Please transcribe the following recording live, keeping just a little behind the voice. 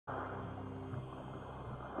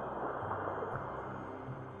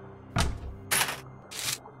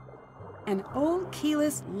An old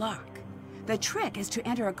keyless lock. The trick is to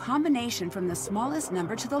enter a combination from the smallest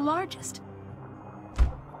number to the largest.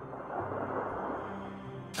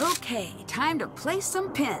 Okay, time to place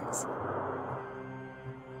some pins.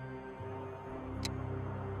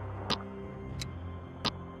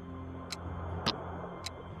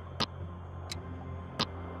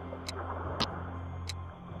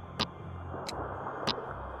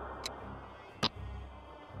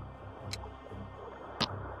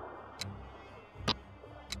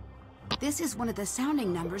 This is one of the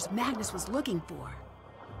sounding numbers Magnus was looking for.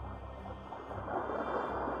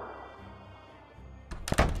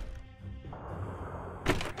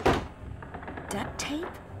 Duct tape?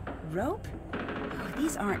 Rope? Oh,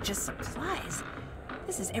 these aren't just supplies.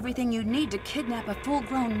 This is everything you'd need to kidnap a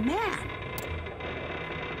full-grown man.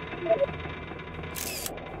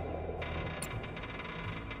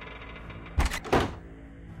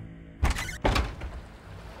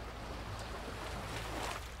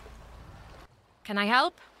 Can I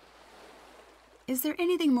help? Is there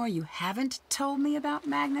anything more you haven't told me about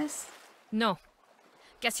Magnus? No.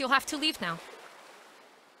 Guess you'll have to leave now.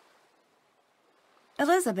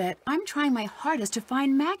 Elizabeth, I'm trying my hardest to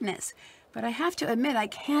find Magnus, but I have to admit I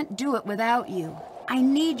can't do it without you. I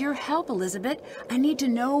need your help, Elizabeth. I need to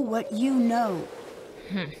know what you know.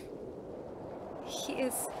 He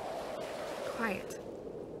is quiet,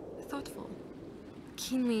 thoughtful,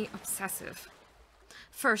 keenly obsessive.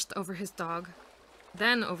 First over his dog,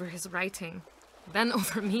 then over his writing, then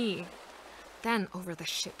over me, then over the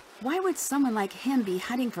ship. Why would someone like him be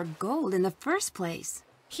hunting for gold in the first place?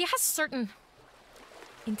 He has certain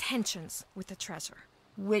intentions with the treasure.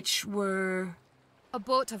 Which were? A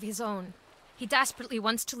boat of his own. He desperately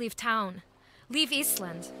wants to leave town. Leave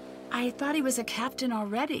Iceland. I thought he was a captain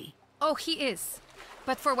already. Oh, he is.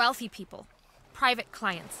 But for wealthy people. Private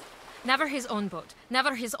clients. Never his own boat.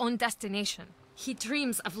 Never his own destination. He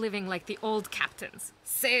dreams of living like the old captains,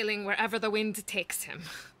 sailing wherever the wind takes him.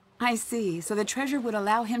 I see. So the treasure would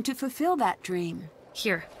allow him to fulfill that dream.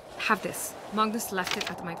 Here, have this. Magnus left it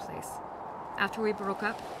at my place. After we broke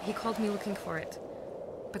up, he called me looking for it.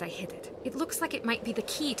 But I hid it. It looks like it might be the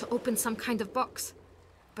key to open some kind of box.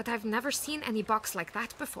 But I've never seen any box like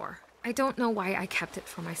that before. I don't know why I kept it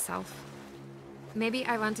for myself. Maybe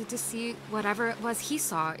I wanted to see whatever it was he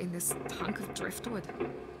saw in this hunk of driftwood.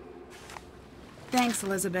 Thanks,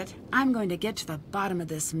 Elizabeth. I'm going to get to the bottom of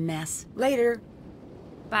this mess. Later.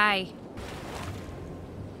 Bye.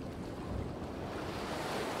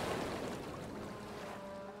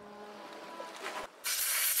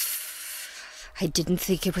 I didn't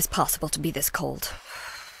think it was possible to be this cold.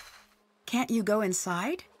 Can't you go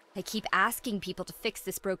inside? I keep asking people to fix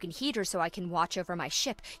this broken heater so I can watch over my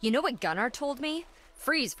ship. You know what Gunnar told me?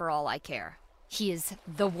 Freeze for all I care. He is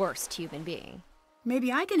the worst human being.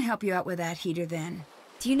 Maybe I can help you out with that heater then.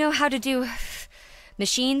 Do you know how to do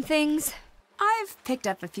machine things? I've picked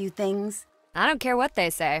up a few things. I don't care what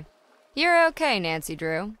they say. You're okay, Nancy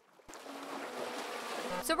Drew.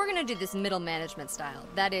 So we're gonna do this middle management style.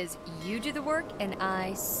 That is, you do the work and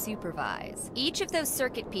I supervise. Each of those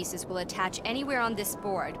circuit pieces will attach anywhere on this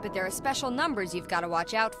board, but there are special numbers you've gotta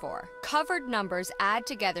watch out for. Covered numbers add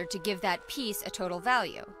together to give that piece a total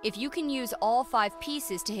value. If you can use all 5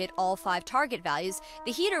 pieces to hit all 5 target values,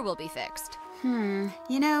 the heater will be fixed. You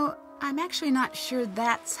know, I'm actually not sure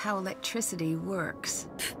that's how electricity works.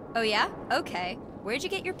 Oh yeah? Okay. Where'd you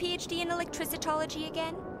get your PhD in electricitology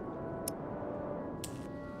again?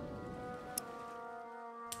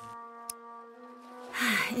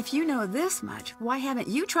 If you know this much, why haven't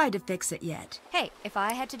you tried to fix it yet? Hey, if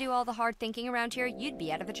I had to do all the hard thinking around here, you'd be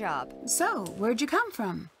out of a job. So, where'd you come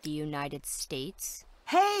from? The United States?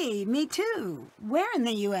 Hey, me too. Where in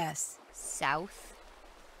the U.S.? South-ish.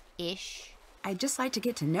 I'd just like to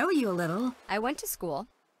get to know you a little. I went to school,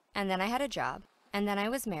 and then I had a job, and then I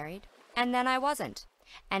was married, and then I wasn't.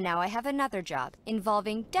 And now I have another job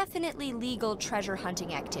involving definitely legal treasure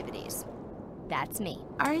hunting activities. That's me.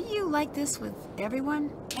 Are you like this with everyone?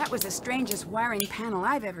 That was the strangest wiring panel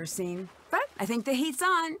I've ever seen. But I think the heat's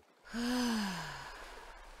on.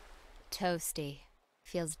 Toasty.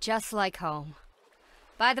 Feels just like home.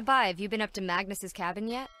 By the by, have you been up to Magnus's cabin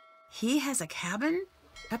yet? He has a cabin?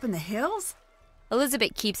 Up in the hills?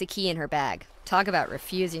 Elizabeth keeps a key in her bag. Talk about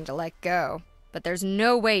refusing to let go. But there's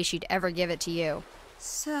no way she'd ever give it to you.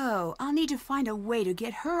 So, I'll need to find a way to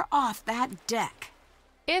get her off that deck.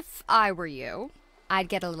 If I were you, I'd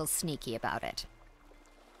get a little sneaky about it.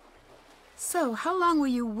 So, how long were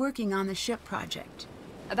you working on the ship project?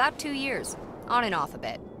 About 2 years, on and off a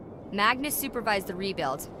bit. Magnus supervised the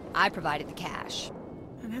rebuild. I provided the cash.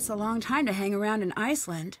 That's a long time to hang around in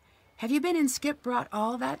Iceland. Have you been in Skipbrot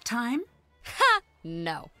all that time? Ha!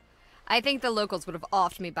 No. I think the locals would have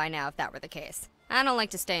offed me by now if that were the case. I don't like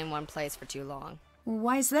to stay in one place for too long.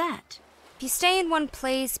 Why's that? If you stay in one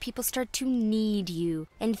place, people start to need you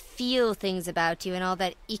and feel things about you and all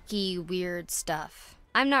that icky, weird stuff.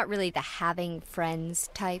 I'm not really the having friends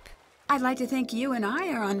type. I'd like to think you and I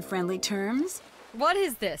are on friendly terms. What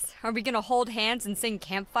is this? Are we gonna hold hands and sing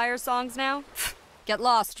campfire songs now? Get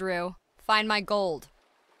lost, Drew. Find my gold.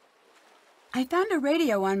 I found a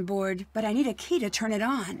radio on board, but I need a key to turn it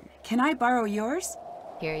on. Can I borrow yours?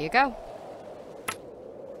 Here you go.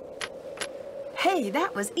 Hey,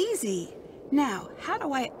 that was easy. Now, how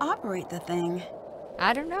do I operate the thing?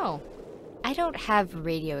 I don't know. I don't have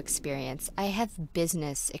radio experience. I have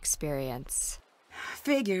business experience.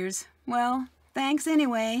 Figures. Well, thanks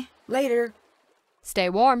anyway. Later. Stay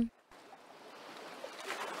warm.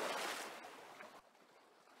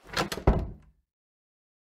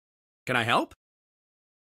 Can I help?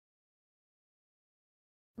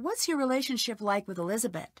 What's your relationship like with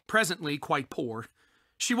Elizabeth? Presently quite poor.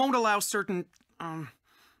 She won't allow certain,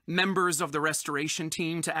 members of the restoration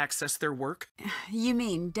team to access their work. You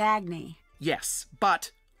mean Dangy? Yes,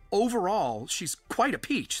 but overall, she's quite a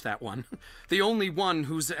peach, that one. The only one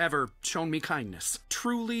who's ever shown me kindness.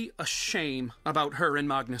 Truly a shame about her and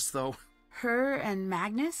Magnus, though. Her and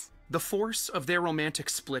Magnus? The force of their romantic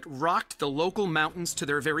split rocked the local mountains to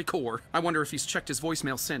their very core. I wonder if he's checked his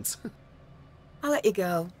voicemail since. I'll let you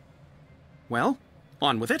go. Well,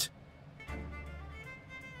 on with it.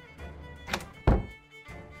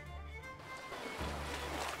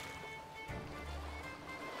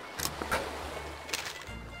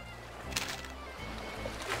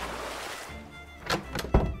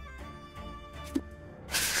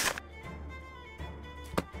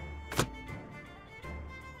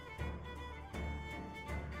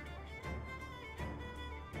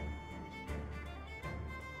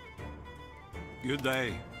 Good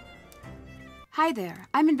day. Hi there.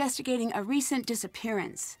 I'm investigating a recent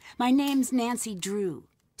disappearance. My name's Nancy Drew.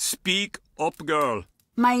 Speak up, girl.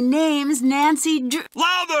 My name's Nancy Drew.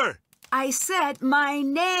 Louder! I said my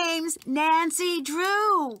name's Nancy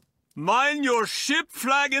Drew. Mind your ship,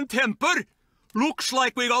 flag, and temper. Looks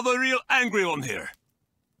like we got a real angry one here.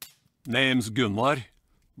 Name's Gunnar,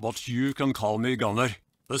 but you can call me Gunnar.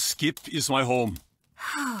 The skip is my home.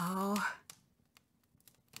 Oh.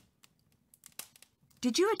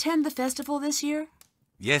 Did you attend the festival this year?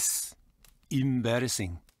 Yes.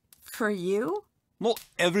 Embarrassing. For you? Not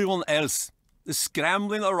everyone else. The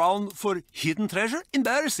scrambling around for hidden treasure?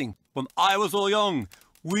 Embarrassing. When I was all young,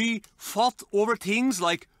 we fought over things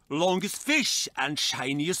like longest fish and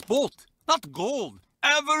shiniest boat. Not gold.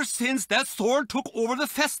 Ever since that sword took over the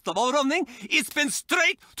festival running, it's been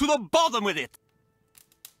straight to the bottom with it.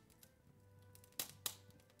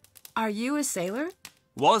 Are you a sailor?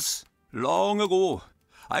 Was long ago.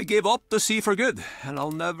 I gave up the sea for good, and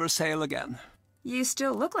I'll never sail again. You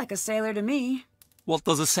still look like a sailor to me. What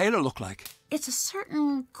does a sailor look like? It's a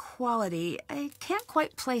certain quality. I can't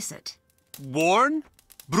quite place it. Worn?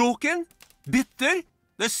 Broken? Bitter?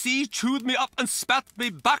 The sea chewed me up and spat me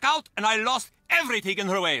back out, and I lost everything in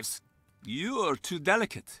her waves. You are too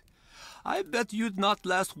delicate. I bet you'd not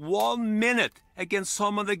last 1 minute against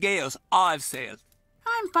some of the gales I've sailed.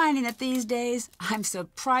 I'm finding that these days, I'm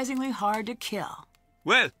surprisingly hard to kill.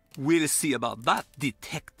 Well, we'll see about that,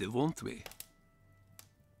 detective, won't we?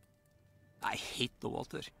 I hate the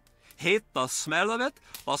water. Hate the smell of it,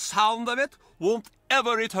 the sound of it, won't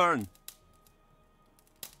ever return.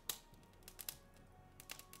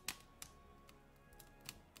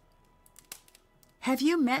 Have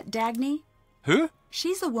you met Dangy? Who?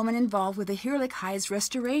 She's the woman involved with the Heerlijkheid's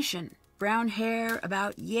restoration. Brown hair,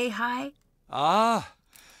 about yay high. Ah,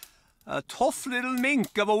 a tough little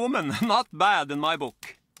mink of a woman. Not bad in my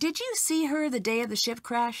book. Did you see her the day of the ship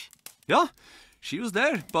crash? Yeah, she was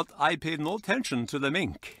there, but I paid no attention to the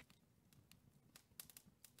mink.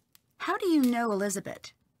 How do you know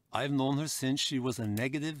Elizabeth? I've known her since she was a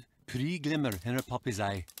negative pre-glimmer in her puppy's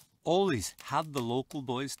eye. Always had the local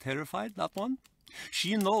boys terrified, that one.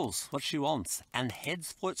 She knows what she wants and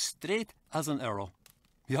heads for it straight as an arrow.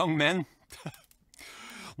 Young men,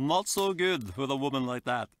 not so good with a woman like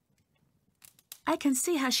that. I can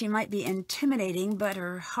see how she might be intimidating, but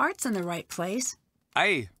her heart's in the right place.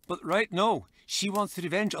 Aye, but right now, she wants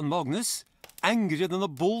revenge on Magnus, angrier than a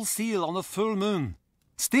bull seal on a full moon.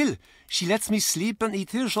 Still, she lets me sleep and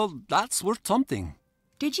eat her, so that's worth something.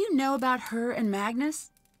 Did you know about her and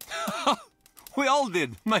Magnus? We all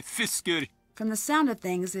did, my fisker. From the sound of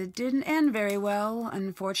things, it didn't end very well,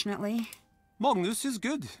 unfortunately. Magnus is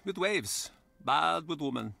good with waves, bad with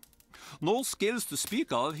women. No skills to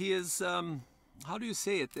speak of. He is, how do you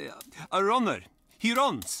say it? A runner. He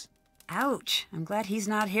runs. Ouch. I'm glad he's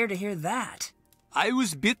not here to hear that. I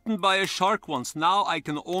was bitten by a shark once. Now I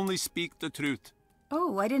can only speak the truth.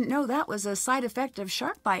 Oh, I didn't know that was a side effect of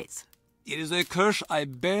shark bites. It is a curse I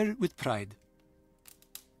bear with pride.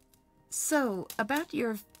 So, about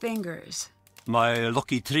your fingers. My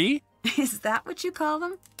lucky tree? Is that what you call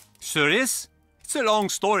them? Sure is. It's a long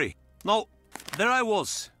story. Now, there I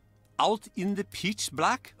was, out in the pitch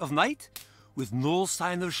black of night, with no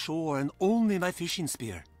sign of shore and only my fishing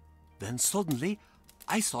spear. Then suddenly,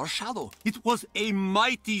 I saw a shadow. It was a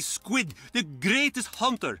mighty squid, the greatest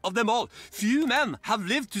hunter of them all. Few men have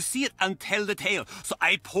lived to see it and tell the tale. So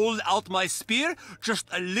I pulled out my spear, just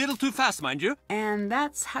a little too fast, mind you. And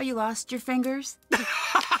that's how you lost your fingers?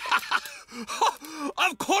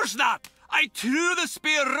 Of course not! I threw the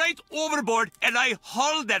spear right overboard and I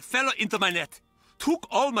hauled that fellow into my net. Took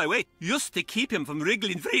all my weight just to keep him from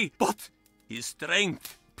wriggling free. But his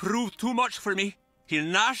strength proved too much for me. He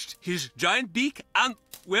gnashed his giant beak and,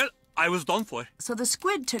 well, I was done for. So the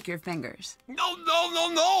squid took your fingers?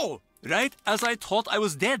 No! Right as I thought I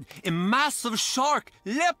was dead, a massive shark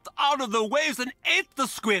leapt out of the waves and ate the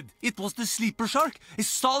squid. It was the sleeper shark, a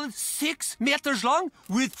solid 6 meters long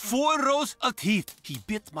with 4 rows of teeth. He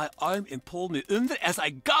bit my arm and pulled me under as I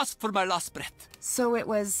gasped for my last breath. So it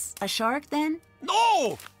was a shark then?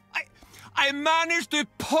 No! I managed to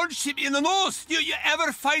punch him in the nose. You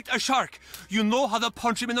ever fight a shark? You know how to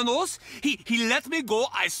punch him in the nose? He let me go.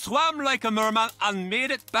 I swam like a merman and made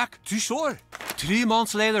it back to shore. 3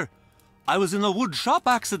 months later, I was in a wood shop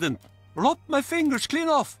accident. Lopped my fingers clean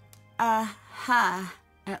off. Aha.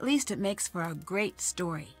 At least it makes for a great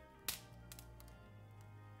story.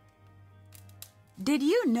 Did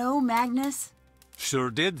you know Magnus? Sure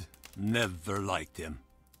did. Never liked him.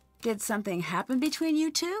 Did something happen between you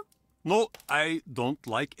two? No, I don't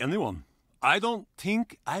like anyone. I don't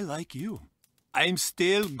think I like you. I'm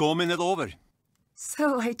still gumming it over.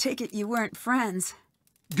 So I take it you weren't friends.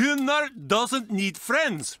 Gunnar doesn't need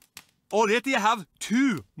friends. Already have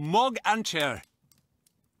 2, mug and chair.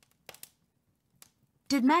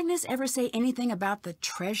 Did Magnus ever say anything about the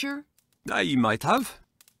treasure? I might have.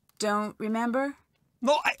 Don't remember?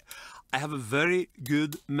 No, I have a very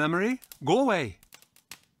good memory. Go away.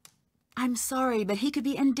 I'm sorry, but he could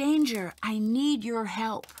be in danger. I need your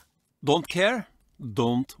help. Don't care.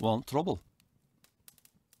 Don't want trouble.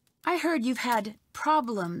 I heard you've had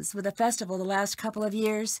problems with the festival the last couple of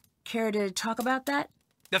years. Care to talk about that?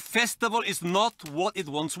 The festival is not what it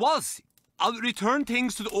once was. I'll return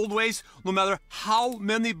things to the old ways no matter how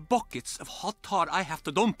many buckets of hot tar I have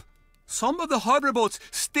to dump. Some of the harbor boats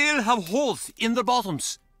still have holes in their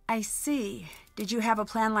bottoms. I see. Did you have a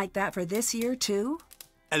plan like that for this year, too?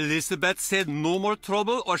 Elizabeth said no more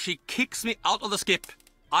trouble or she kicks me out of the skip.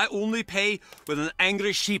 I only pay with an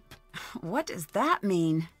angry sheep. What does that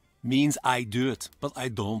mean? Means I do it, but I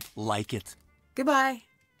don't like it. Goodbye.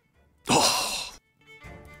 Oh.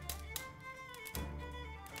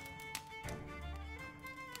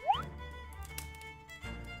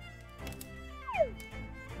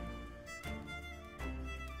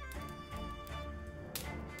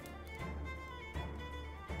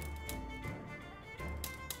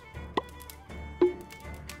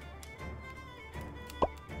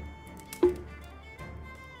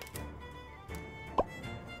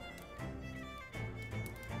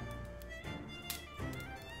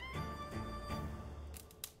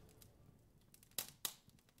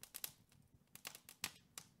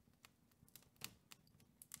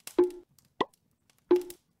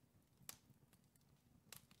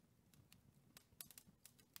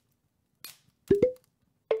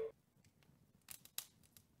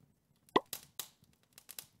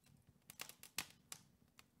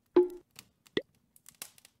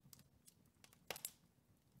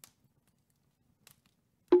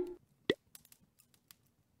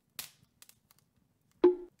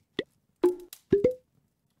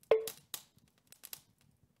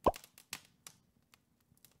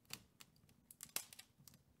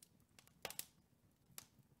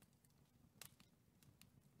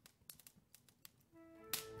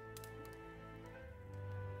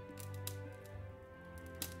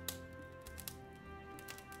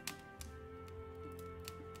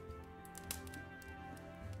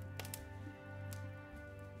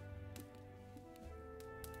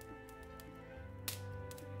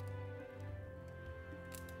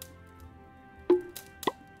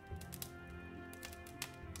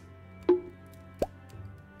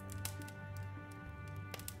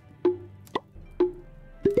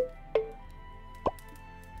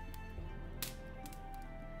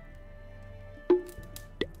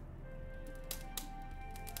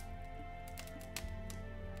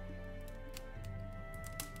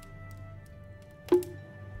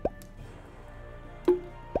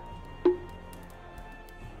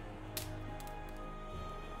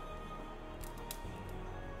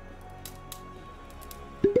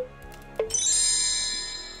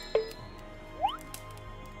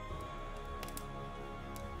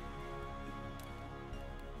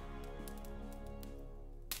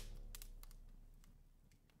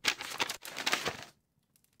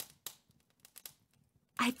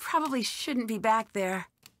 I probably shouldn't be back there.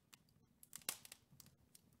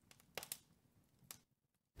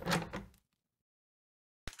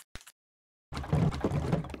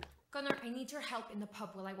 Gunnar, I need your help in the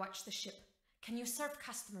pub while I watch the ship. Can you serve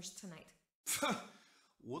customers tonight?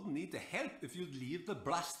 Wouldn't need the help if you'd leave the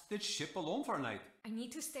blasted ship alone for a night. I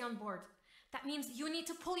need to stay on board. That means you need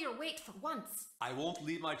to pull your weight for once. I won't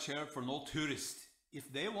leave my chair for no tourist.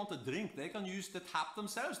 If they want a drink, they can use the tap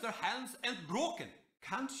themselves. Their hands ain't broken.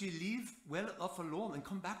 Can't you leave well enough alone and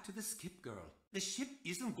come back to the skip, girl? The ship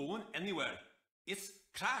isn't going anywhere. It's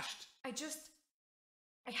crashed.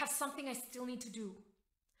 I have something I still need to do.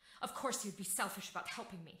 Of course you'd be selfish about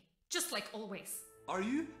helping me. Just like always. Are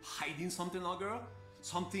you hiding something now, girl?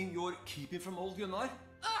 Something you're keeping from old Gunnar?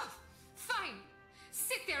 Ugh! Fine!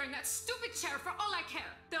 Sit there in that stupid chair for all I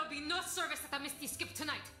care. There'll be no service at the Misty Skip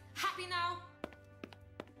tonight. Happy now?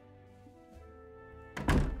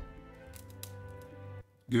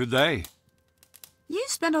 Good day. You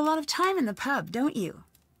spend a lot of time in the pub, don't you?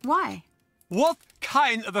 Why? What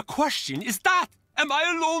kind of a question is that? Am I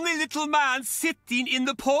a lonely little man sitting in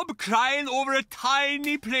the pub crying over a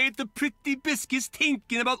tiny plate of pretty biscuits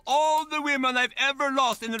thinking about all the women I've ever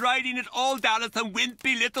lost and writing it all down in some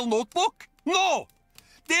wimpy little notebook? No!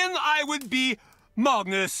 Then I would be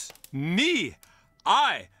Magnus. Me.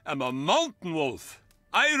 I am a mountain wolf.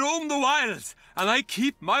 I roam the wilds and I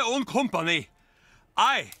keep my own company.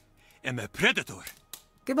 I am a predator.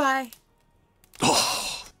 Goodbye. Oh.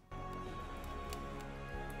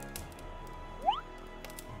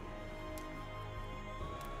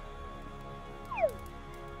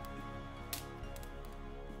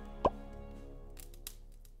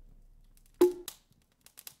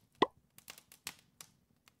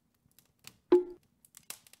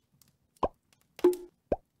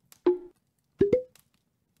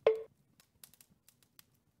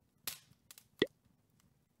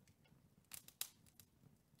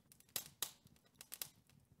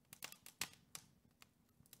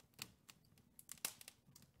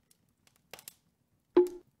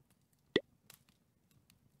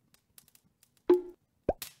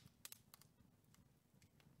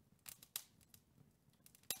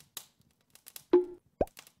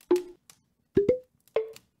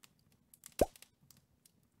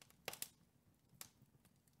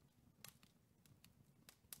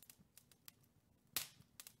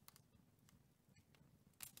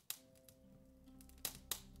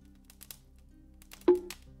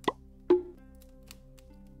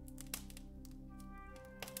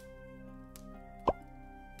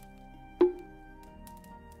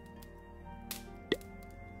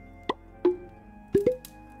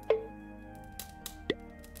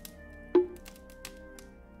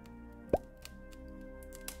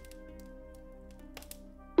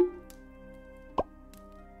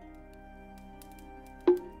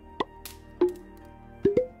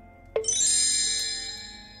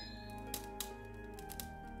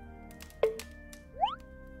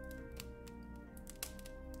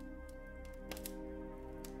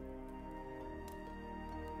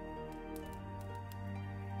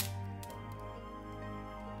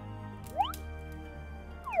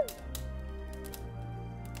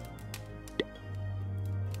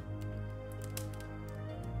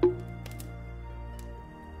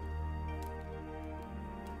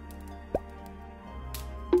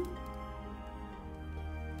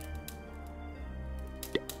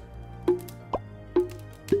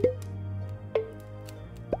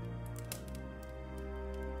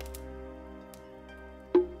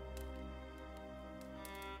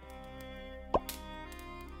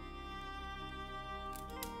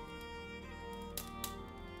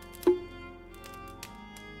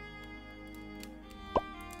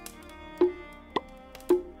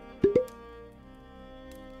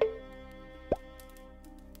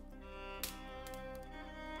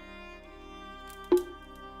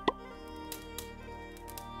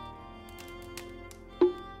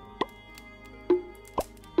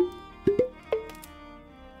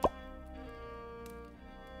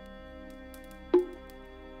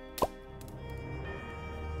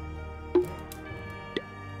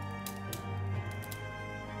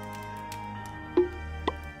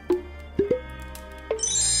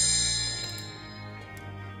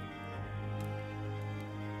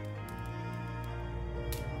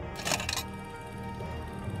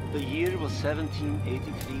 The year was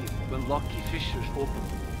 1783 when lucky fishers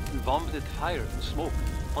opened and vomited fire and smoke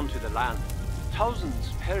onto the land.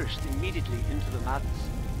 Thousands perished immediately into the madness,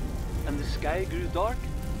 and the sky grew dark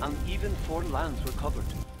and even foreign lands were covered.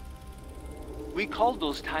 We called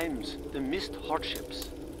those times the mist hardships,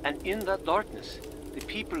 and in that darkness the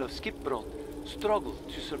people of Skipbrot struggled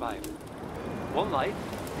to survive. One night,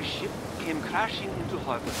 the ship came crashing into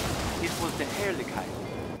harbor. It was the Heerlijkheid.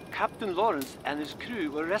 Captain Lawrence and his crew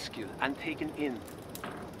were rescued and taken in.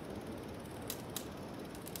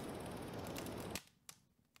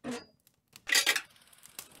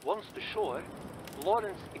 Once ashore,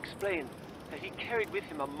 Lawrence explained that he carried with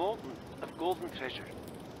him a mountain of golden treasure.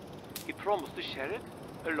 He promised to share it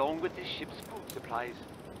along with the ship's food supplies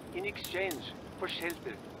in exchange for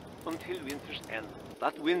shelter until winter's end.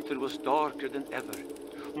 That winter was darker than ever.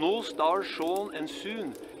 No stars shone, and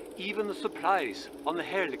soon even the supplies on the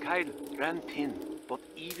Heerlijkheid ran thin. But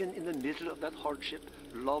even in the middle of that hardship,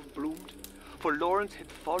 love bloomed. For Lawrence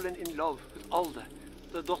had fallen in love with Alda,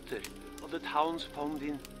 the daughter of the town's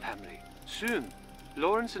founding family. Soon,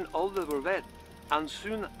 Lawrence and Alda were wed, and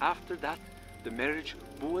soon after that, the marriage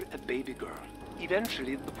bore a baby girl.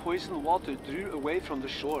 Eventually, the poisoned water drew away from the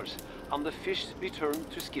shores, and the fish returned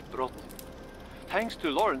to Skipbrot. Thanks to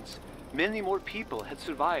Lawrence, many more people had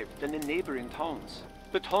survived than in neighboring towns.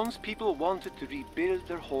 The townspeople wanted to rebuild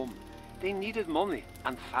their home. They needed money,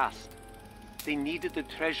 and fast. They needed the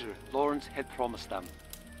treasure Lawrence had promised them.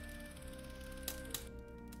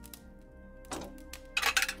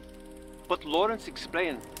 But Lawrence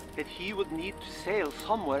explained that he would need to sail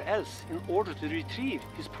somewhere else in order to retrieve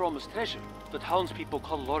his promised treasure. The townspeople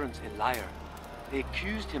called Lawrence a liar. They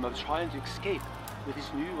accused him of trying to escape with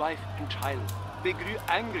his new wife and child. They grew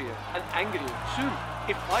angrier and angrier. Soon,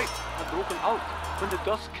 a fight had broken out. When the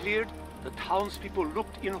dust cleared, the townspeople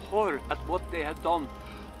looked in horror at what they had done.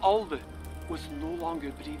 Alda was no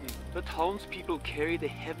longer breathing. The townspeople carried the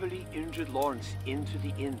heavily injured Lawrence into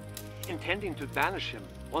the inn, intending to banish him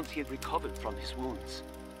once he had recovered from his wounds.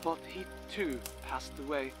 But he too passed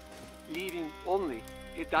away, leaving only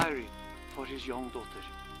a diary for his young daughter.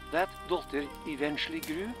 That daughter eventually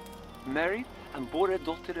grew, married, and bore a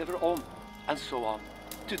daughter of her own, and so on.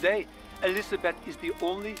 Today, Elizabeth is the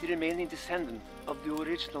only remaining descendant of the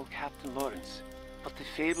original Captain Lawrence, but the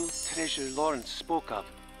fabled treasure Lawrence spoke of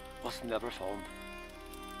was never found.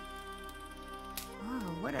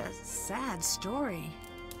 Oh, what a sad story.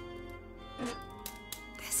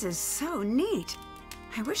 This is so neat.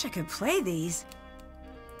 I wish I could play these.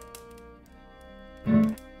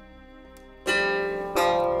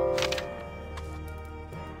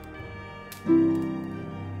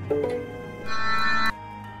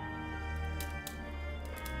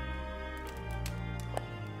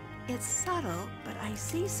 It's subtle, but I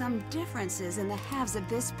see some differences in the halves of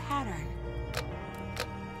this pattern.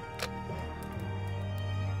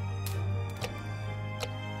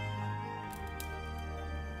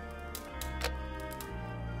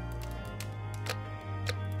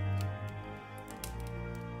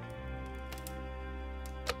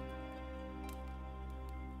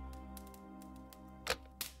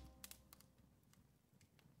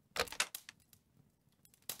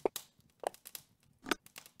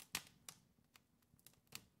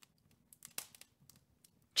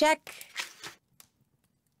 Check.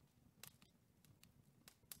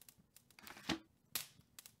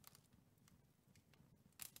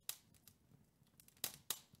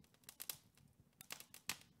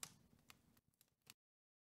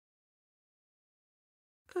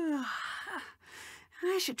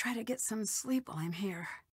 I should try to get some sleep while I'm here.